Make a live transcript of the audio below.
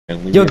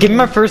Yo, give me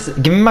my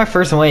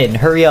first win.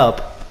 Hurry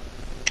up.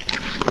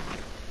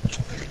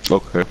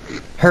 Okay.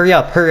 Hurry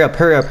up.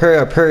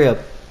 I'm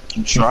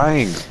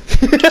trying.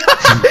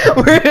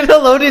 We're in the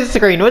loading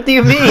screen. What do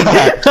you mean?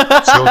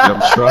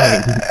 I'm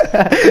trying.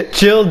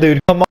 Chill, dude.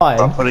 Come on.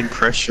 Stop putting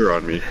pressure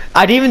on me.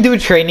 I didn't even do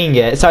training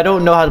yet, so I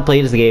don't know how to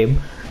play this game.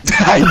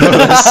 I know,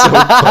 that's so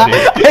funny.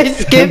 I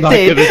skipped I'm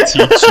it. not gonna teach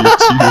you to.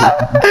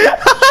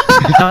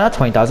 No, not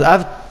 20,000. I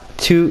have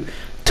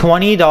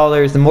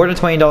 $20, more than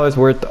 $20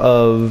 worth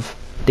of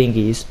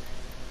thingies.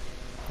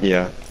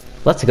 Yeah.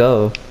 Let's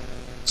go.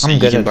 So I'm you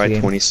good can at the buy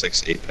game.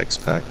 26 Apex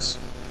packs.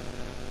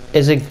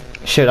 Is it?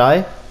 Should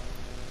I?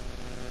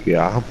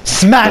 Yeah.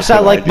 Smash That's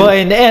that what like I do.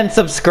 button and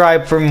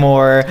subscribe for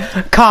more.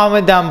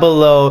 Comment down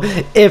below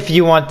if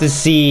you want to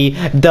see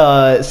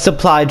the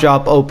supply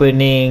drop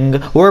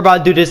opening. We're about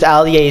to do this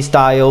Allier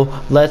style.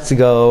 Let's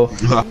go.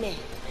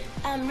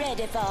 I'm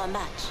ready for a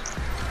match.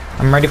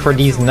 I'm ready for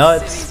these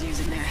nuts.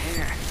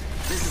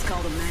 This is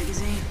called a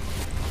magazine.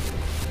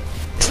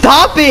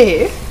 Stop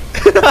it!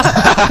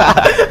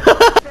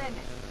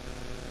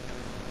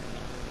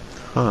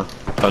 Huh.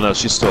 Oh no,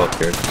 she's still up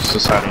here. She's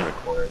just hiding in a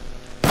corner.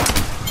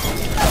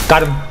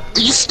 Got him.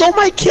 You stole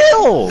my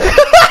kill!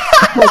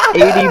 Like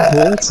 80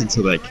 bullets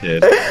into that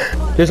kid.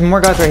 There's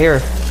more guys right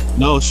here.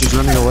 No, she's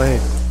running away.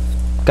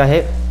 Got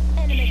hit.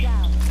 Enemy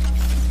down.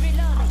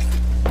 Reloading.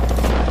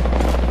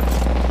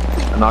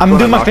 I'm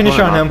doing my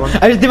finisher on him.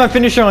 I just did my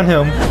finisher on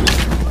him.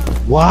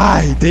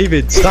 Why?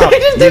 David, stop. I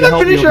just did my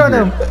finisher on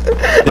him.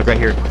 Look right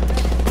here.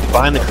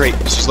 Behind the crate.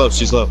 She's low,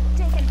 she's low.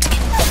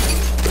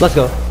 Let's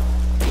go.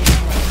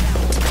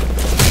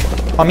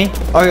 On me?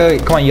 Oh,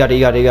 wait, come on, you got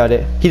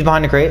it. He's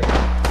behind the crate.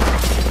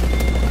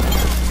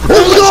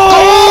 Let's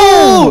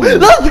go!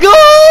 Let's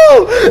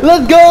go!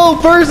 Let's go!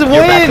 First back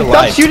win! to Stop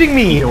life. shooting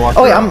me! You can walk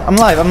Oh wait, around. I'm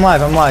live.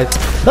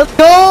 Let's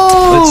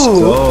go! Let's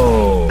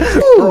go.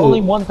 For only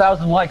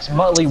 1,000 likes,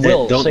 Muttly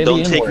will say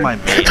Don't the take N-word. my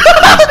main.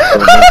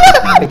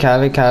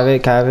 Have it.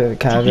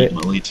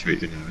 Muttly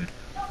tweeted at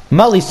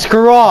Muttly,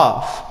 screw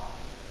off!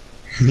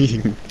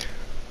 it.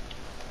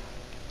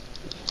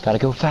 Gotta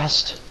go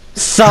fast.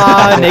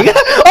 Sonic!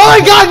 Oh my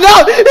god,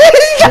 no!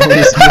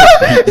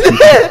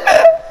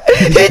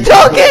 He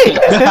took it!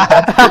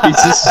 He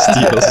just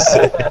steals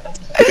it.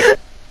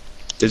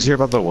 Did you hear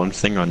about the one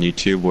thing on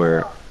YouTube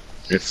where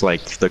if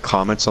like the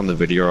comments on the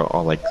video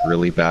are like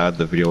really bad,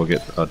 the video will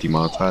get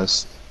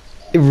demonetized?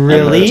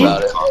 Really?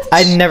 About it.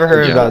 I never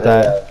heard Yeah. about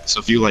that. So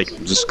if you like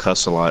just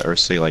cuss a lot or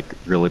say like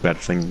really bad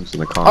things in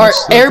the Alright,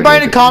 comments,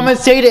 everybody in the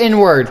comments say the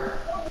N-word.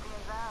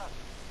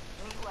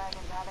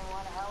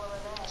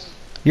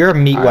 You're a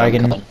meat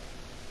wagon.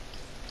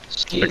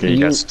 Okay, you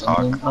guys talk.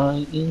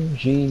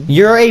 M-I-N-G.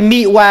 You're a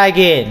meat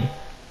wagon.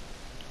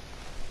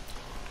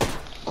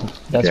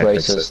 That's Yeah,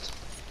 racist.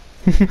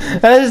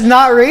 That is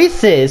not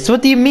racist.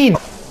 What do you mean?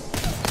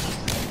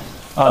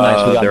 Oh,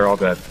 nice. We got They're him. all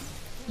dead.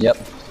 Yep.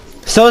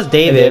 So is Hey,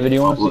 David. David,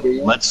 you want to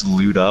see? Let's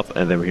loot up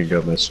and then we can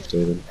go mess with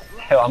David.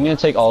 Hell, I'm gonna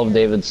take all of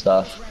David's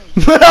stuff.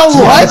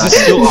 What? This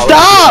is still all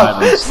Stop!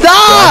 the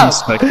Stop!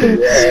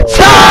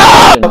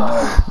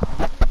 Stop!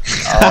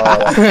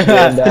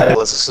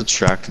 Let's just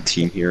attract a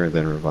team here and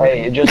then revive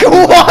Hey, them. just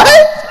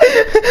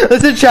What?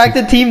 Let's attract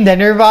the team then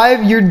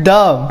revive? You're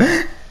dumb.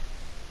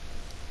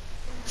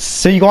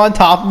 So you go on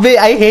top of it?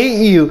 I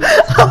hate you.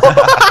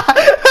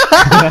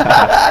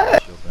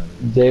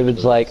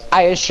 David's like,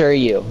 I assure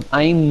you,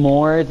 I'm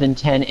more than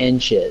 10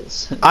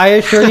 inches. I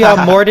assure you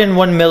I'm more than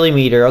 1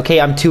 millimeter. Okay,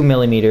 I'm 2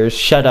 millimeters.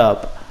 Shut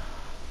up.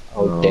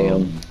 Oh,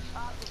 damn.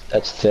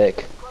 That's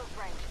thick.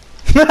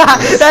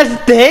 That's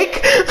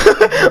thick?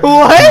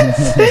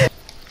 What?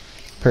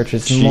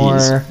 Purchase Jeez.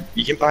 more.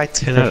 You can buy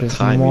 10 at a Purchase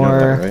time, more. you know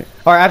that,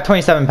 Alright, I have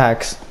 27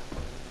 packs.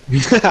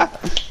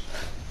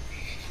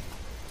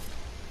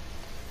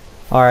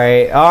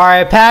 right?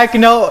 Alright, pack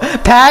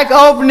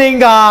opening,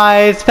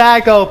 guys.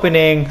 Pack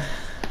opening.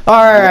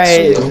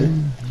 Alright.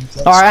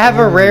 Alright, I have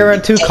a rare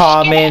and 2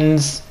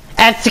 commons.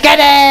 Let's get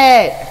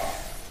it!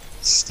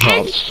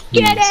 Stop.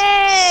 Get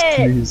it!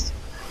 Please.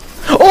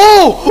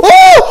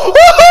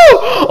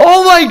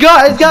 Oh my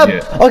god, it's got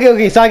Yeah.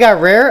 okay, so I got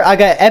rare, I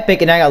got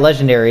epic, and I got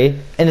legendary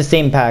in the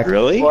same pack.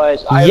 Really?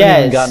 Boys, I haven't Yes.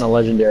 even gotten a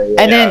legendary yet.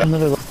 And then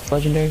Another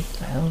legendary?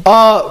 What the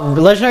hell?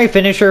 legendary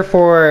finisher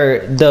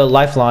for the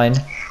lifeline.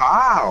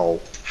 How?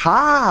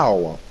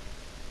 How?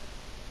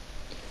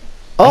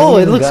 Oh, I haven't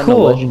it even looks gotten a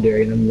cool.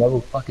 legendary and I'm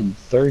level fucking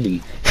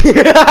 30.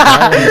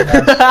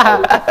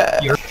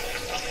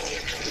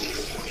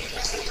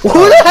 Who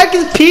the heck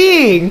is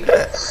peeing?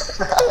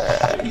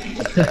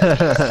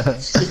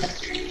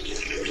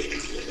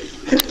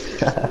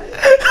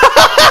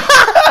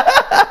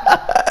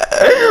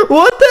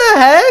 What the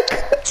heck?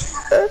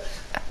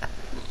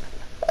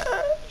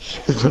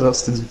 What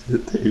else did you do,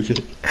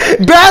 David?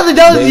 Bradley,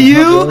 that was Dave's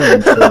you?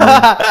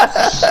 not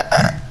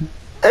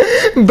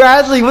doing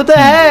Bradley, what the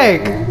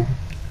heck?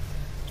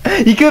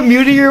 You can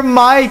mute your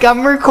mic,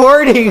 I'm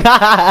recording. You're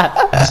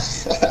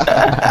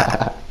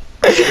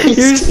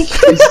He's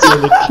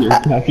doing a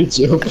care package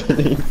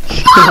opening.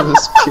 He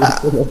was in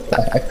the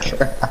back.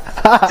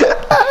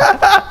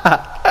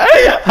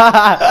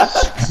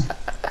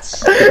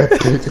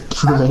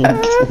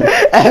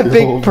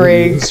 Epic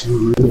prank.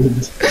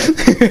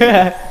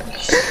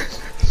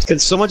 Can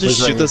someone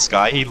just shoot this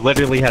guy? He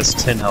literally has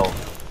 10 health.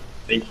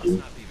 Thank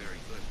you.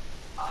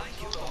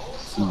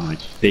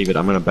 David,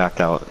 I'm gonna back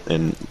out,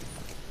 and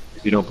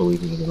if you don't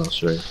believe me, then I'll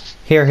show you.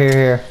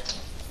 Here.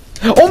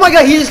 Oh my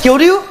god, he just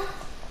killed you?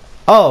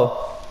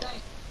 Oh.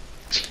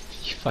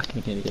 You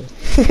fucking idiot.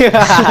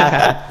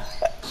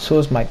 So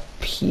is my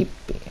peepee.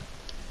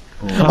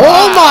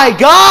 Oh my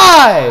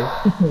god!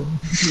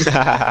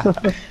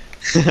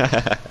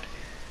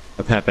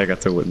 I'm happy I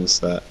got to witness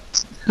that.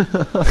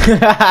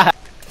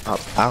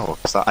 Ow,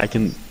 so I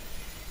can...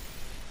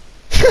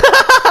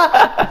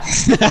 I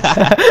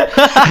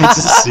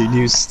just seen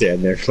you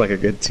stand there for like a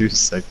good 2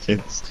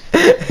 seconds.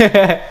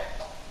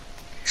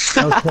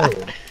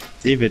 Okay.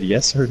 David,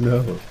 yes or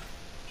no?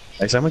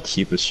 Actually, I'm gonna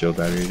keep this shield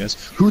battery, guys.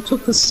 Who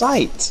took the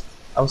sight?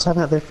 I was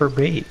having that there for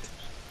bait.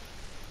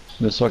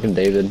 This fucking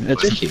David.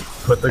 It's Thank you.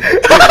 Put the...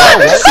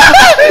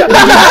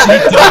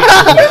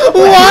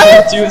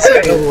 What? It's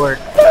gonna work.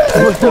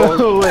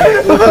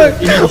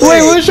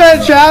 Wait, we're trying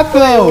to trap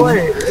him!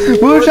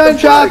 We're trying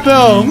to trap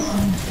him!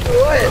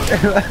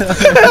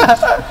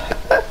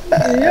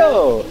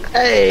 Yo!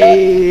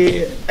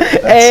 Hey!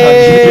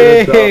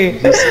 Hey!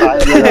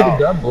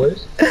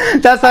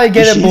 That's how you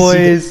get it,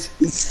 boys.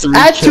 I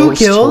had 2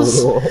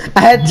 kills. I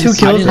had 2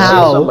 kills.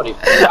 How?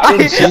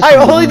 I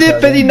only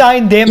did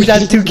 59 damage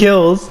at 2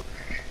 kills.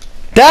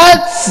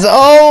 That's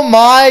oh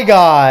my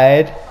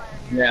god.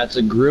 Yeah, it's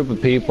a group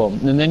of people,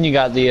 and then you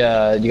got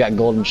the you got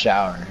Golden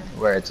Shower,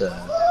 where it's a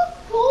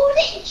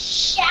Golden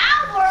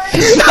shower.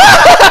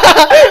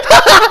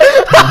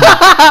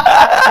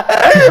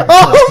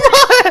 Oh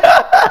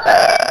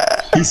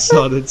my! He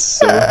sounded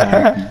so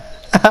happy.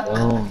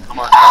 Come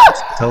on,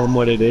 tell him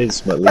what it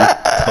is, Muttly.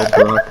 Tell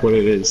Brock what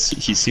it is.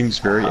 He seems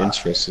very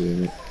interested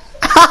in it.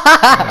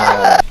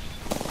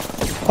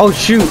 Oh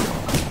shoot!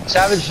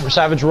 Savage,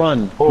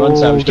 run,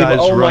 Savage. Guys,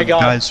 oh run, my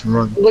god! Guys,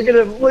 run! Look at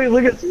him!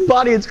 Look at his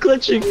body! It's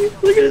glitching!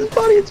 Look at his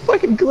body! It's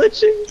fucking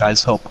glitching!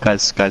 Guys, help!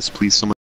 Guys, please, someone.